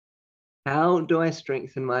How do I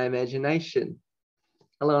strengthen my imagination?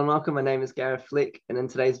 Hello and welcome, my name is Gareth Fleck, and in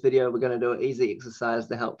today's video we're going to do an easy exercise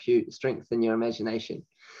to help you strengthen your imagination.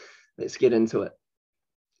 Let's get into it.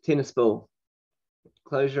 Tennis ball.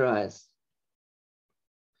 Close your eyes.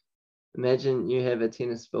 Imagine you have a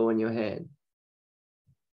tennis ball in your hand.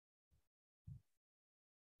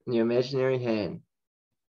 In your imaginary hand,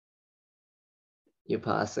 you're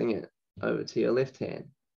passing it over to your left hand.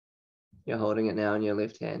 You're holding it now in your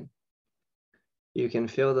left hand. You can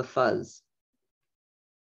feel the fuzz.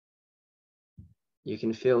 You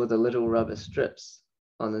can feel the little rubber strips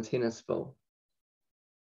on the tennis ball.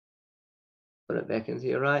 Put it back into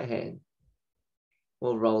your right hand,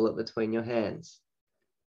 or roll it between your hands.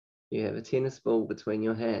 You have a tennis ball between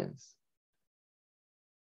your hands.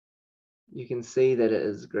 You can see that it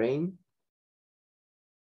is green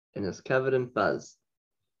and it's covered in fuzz.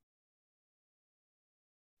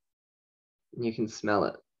 And you can smell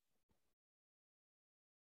it.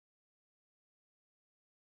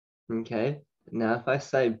 Okay, now if I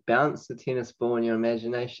say bounce the tennis ball in your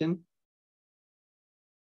imagination,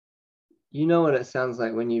 you know what it sounds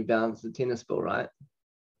like when you bounce the tennis ball, right?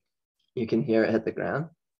 You can hear it hit the ground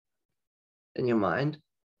in your mind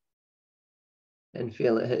and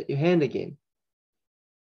feel it hit your hand again.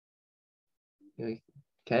 Okay,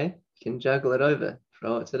 you can juggle it over,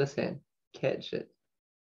 throw it to this hand, catch it.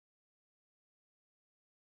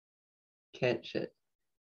 Catch it.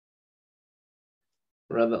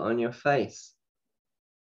 Rub it on your face.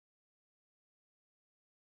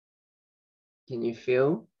 Can you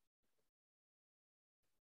feel?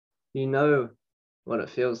 You know what it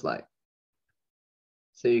feels like.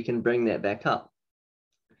 So you can bring that back up.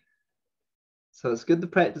 So it's good to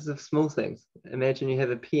practice of small things. Imagine you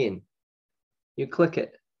have a pen. You click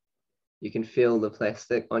it. You can feel the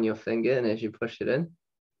plastic on your finger, and as you push it in,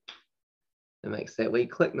 it makes that wee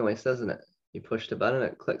click noise, doesn't it? You push the button,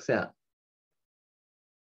 it clicks out.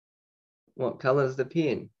 What color is the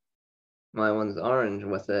pen? My one's orange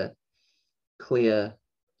with a clear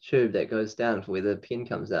tube that goes down for where the pen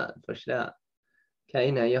comes out. Push it out. Okay,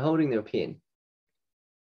 now you're holding the pen.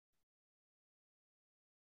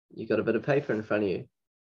 You've got a bit of paper in front of you.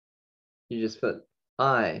 You just put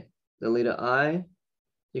I, the letter I.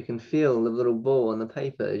 You can feel the little ball on the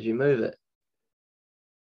paper as you move it.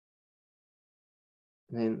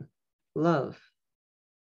 And then love.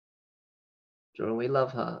 Draw a wee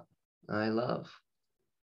love heart. I love.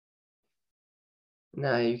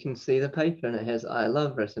 Now you can see the paper and it has I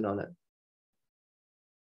love written on it.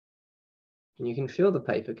 And you can feel the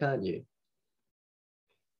paper, can't you?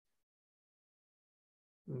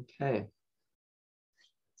 Okay.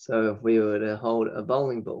 So if we were to hold a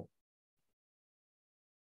bowling ball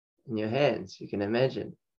in your hands, you can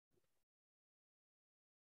imagine.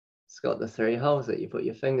 It's got the 3 holes that you put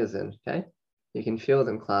your fingers in, okay? You can feel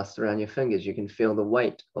them clasped around your fingers. You can feel the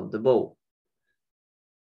weight of the ball.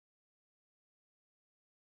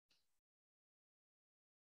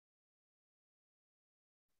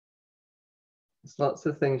 There's lots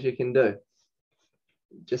of things you can do.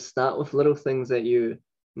 Just start with little things that you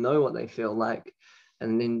know what they feel like,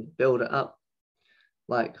 and then build it up.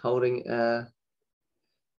 Like holding a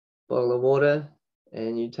bottle of water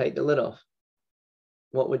and you take the lid off.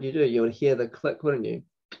 What would you do? You would hear the click, wouldn't you?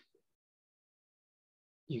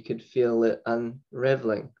 You could feel it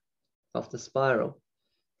unraveling off the spiral.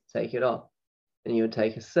 Take it off and you would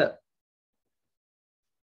take a sip.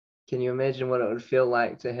 Can you imagine what it would feel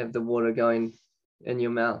like to have the water going in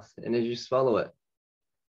your mouth and as you swallow it?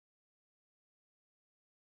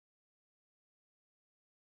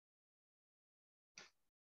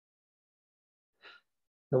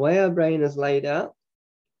 The way our brain is laid out,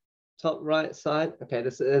 top right side, okay,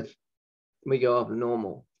 this is, we go off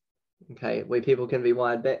normal, okay, where people can be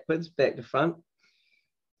wired backwards, back to front.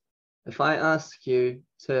 If I ask you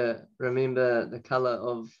to remember the color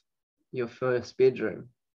of your first bedroom,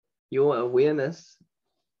 your awareness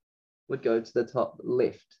would go to the top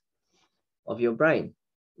left of your brain.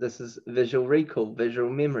 This is visual recall, visual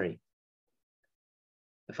memory.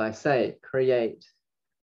 If I say create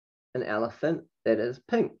an elephant that is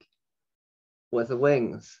pink with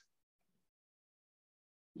wings,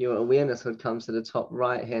 your awareness would come to the top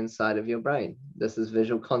right hand side of your brain. This is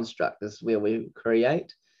visual construct. This is where we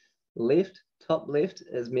create. Left, top left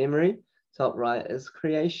is memory, top right is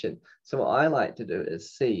creation. So what I like to do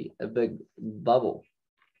is see a big bubble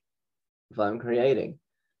if I'm creating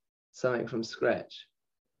something from scratch.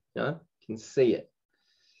 You know, you can see it.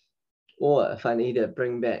 Or if I need to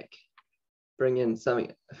bring in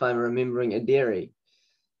something, if I'm remembering a dairy,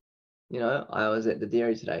 you know, I was at the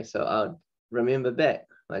dairy today, so I'll remember back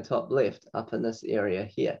my top left up in this area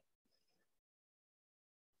here.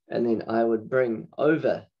 And then I would bring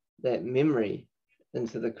over that memory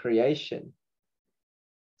into the creation.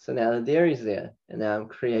 So now the dairy's there, and now I'm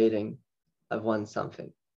creating, I've won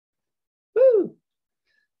something. Woo!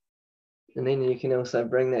 And then you can also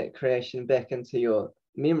bring that creation back into your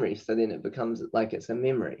memory. So then it becomes like it's a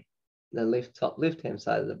memory, the top left-hand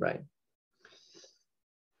side of the brain.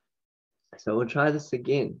 So we'll try this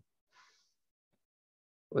again.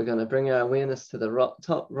 We're going to bring our awareness to the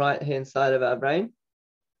top right-hand side of our brain.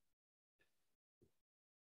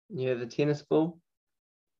 You have a tennis ball,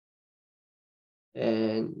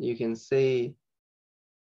 and you can see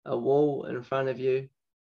a wall in front of you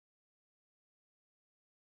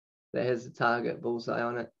that has a target bullseye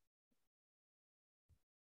on it.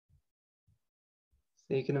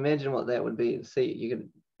 So you can imagine what that would be. See, you can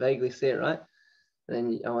vaguely see it, right? And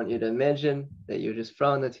then I want you to imagine that you're just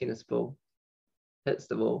throwing the tennis ball, hits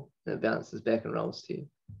the ball, and it bounces back and rolls to you.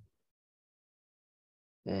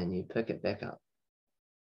 And you pick it back up.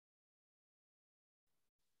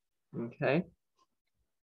 Okay.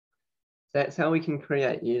 That's how we can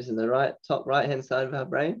create using the top right-hand side of our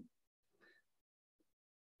brain.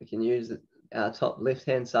 We can use our top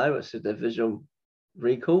left-hand side, which is the visual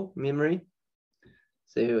recall memory.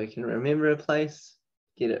 So we can remember a place,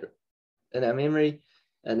 get it in our memory,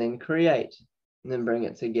 and then create, and then bring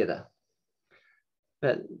it together.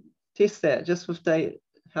 But test that just with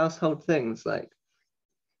household things like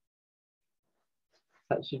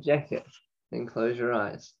touch your jacket and close your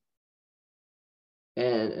eyes.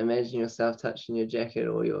 And imagine yourself touching your jacket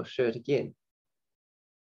or your shirt again.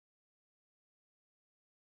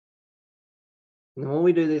 And the more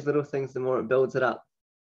we do these little things, the more it builds it up.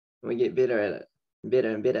 And we get better at it,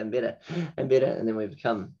 better and better and better and better, and then we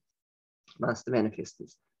become master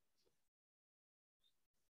manifestors.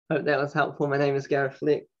 Hope that was helpful. My name is Gareth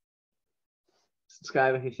Fleck.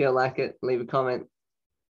 Subscribe if you feel like it. Leave a comment.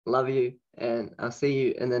 Love you, and I'll see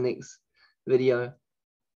you in the next video.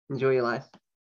 Enjoy your life.